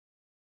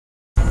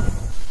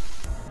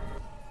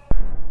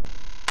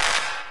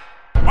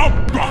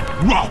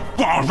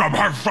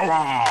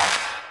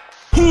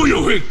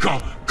후유히카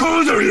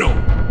거들요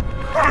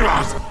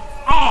알아서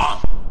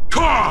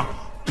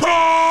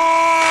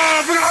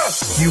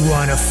You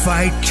wanna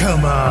fight?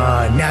 Come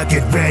on, now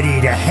get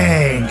ready to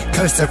hang.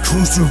 Cause the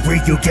Cruiser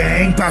Ryu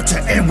gang bout to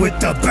end with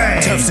the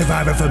bang. Tough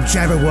survivor from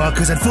Jabberwock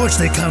cause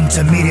unfortunately come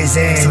to meet his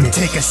end.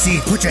 So take a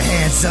seat, put your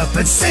hands up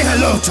and say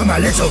hello to my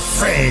little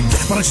friend.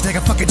 Why don't you take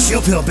a fucking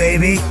chill pill,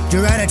 baby?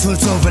 Your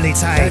attitude's overly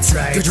tight. That's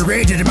right. Cause you're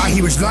raging in my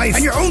hero's life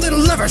and your own little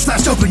lover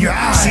slashed open your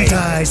eyes. She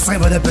dies, slain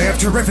by the bear of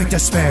terrific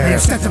despair. They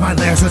have stepped in my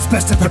lair so it's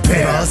best to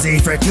prepare.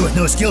 Ballsy for a kid with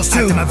no skills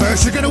too. After my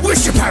verse you're gonna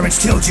wish your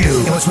parents killed you.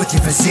 It was with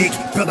your physique,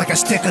 built like a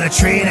stick on a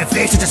tree. And a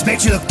face that just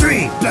makes you look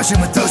three.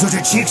 Blushing with those with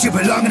your cheeks, you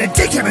belong in a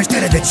daycare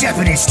instead of the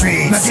Japanese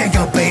streets. My gang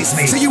gon' base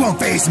me, so you won't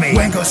face me.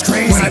 When goes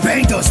crazy, when I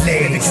bang those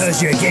ladies.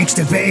 Because you're a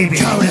gangster baby,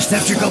 cowardice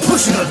left you go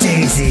pushing up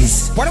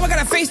daisies. Why do I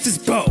gotta face this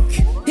bloke?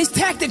 His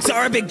tactics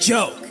are a big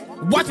joke.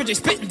 Watch what you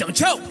spit and don't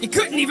choke. You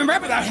couldn't even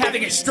rap without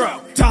having a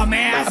stroke.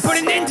 Dumbass, I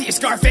put an end to your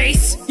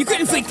Scarface. You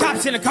couldn't flee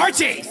cops in a car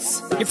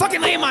chase. You're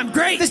fucking lame, I'm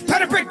great. This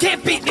powder brick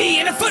can't beat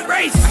me in a foot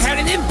race. I had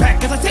an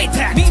impact cause I take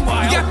tax.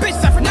 Meanwhile, you got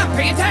bitched out for not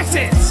paying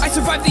taxes. I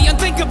survived the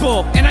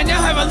unthinkable, and I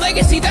now have a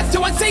legacy that's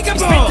too unsinkable.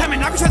 You spent time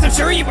in Alcatraz, I'm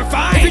sure you were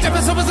fine. If you drop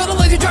someone's little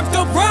as you drop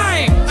no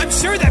rhyme. I'm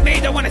sure that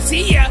maid don't wanna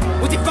see ya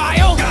with your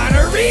file.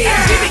 Gonorrhea,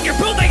 giving your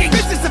bootlegging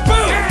business a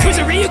boot. Who's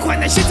a Ryuquan,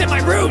 that shit's in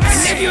my roots.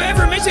 And if you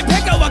ever mention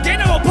Pecco again,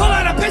 I will pull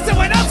out a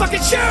pistol and I'll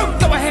fucking shoot.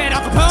 Go ahead,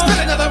 Al Capone,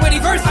 spit another witty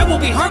verse. I will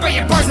be harmed by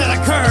your bars that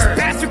occur. This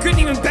bastard couldn't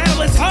even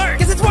battle his heart.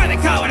 Guess that's why they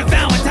call it a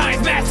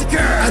Valentine's massacre.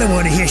 I don't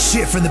wanna hear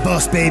shit from the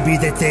boss baby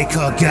that they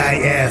call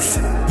Guy F.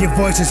 Your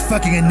voice is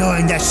fucking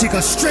annoying, that shit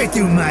goes straight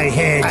through my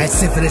head. I had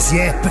syphilis,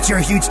 yeah, but you're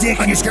a huge dick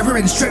and you're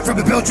scurrying straight from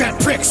a bill-trap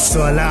pricks.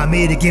 So allow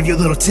me to give you a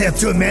little tip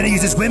to a man who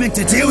uses women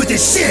to deal with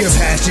this shit. You're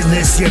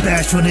passionless, your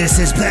bashfulness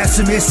is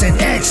blasphemous and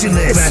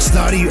actionless. When I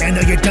slaughter you and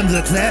know you're dumb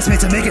little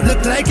classmates, I make it look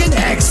like an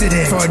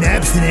accident. For an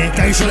abstinent,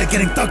 now you're surely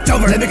getting fucked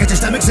over. Let me get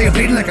your stomach so you're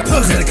bleeding like a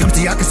poser. When it comes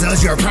to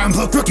Yakuzas, you're a prime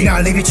poke rookie. Now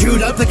I leave you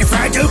chewed up like a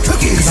fried dough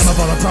cookie. Cause I'm a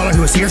baller brawler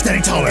who is here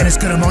standing taller, and it's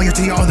gonna maul you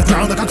till you're on the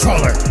ground like a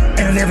crawler.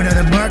 And I leave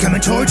another mark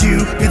coming towards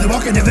you. You're the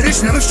walking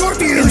definition of a short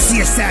view.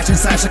 MC assassin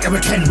slash like a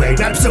Kenway.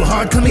 Rap so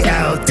hard, call me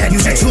out. That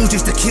use your tools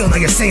just to kill, now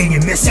you're saying you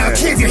missed. Now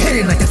cave your head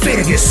in like the fate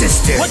of your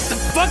sister. What the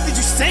fuck did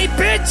you say,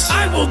 bitch?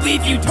 I will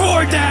leave you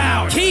tore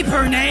down. Keep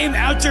her name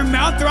out your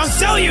mouth or I'll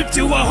sell you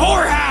to a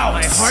whorehouse.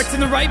 My heart's in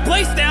the right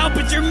place now,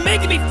 but you're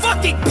making me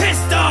fucking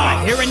pissed off.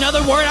 I hear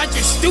another word out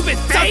your stupid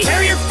face. So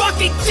tear your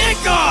fucking dick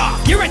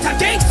off. You're a top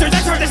gangster,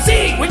 that's hard to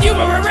see. When you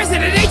were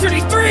arrested at age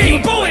 33, you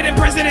were bullied in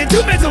prison and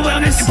 2 mental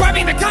illness, and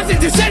bribing the cops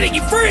into setting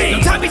you free. No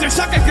Tommies or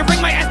suckers can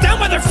bring my ass down,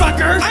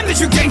 motherfucker. I'm the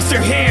true gangster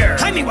here.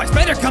 I mean, what's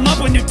better come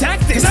up with new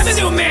tactics, cause I'm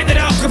the new man that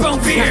Al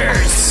Capone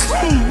fears.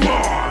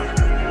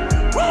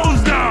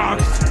 Who's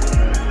next?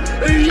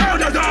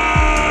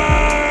 Yoda!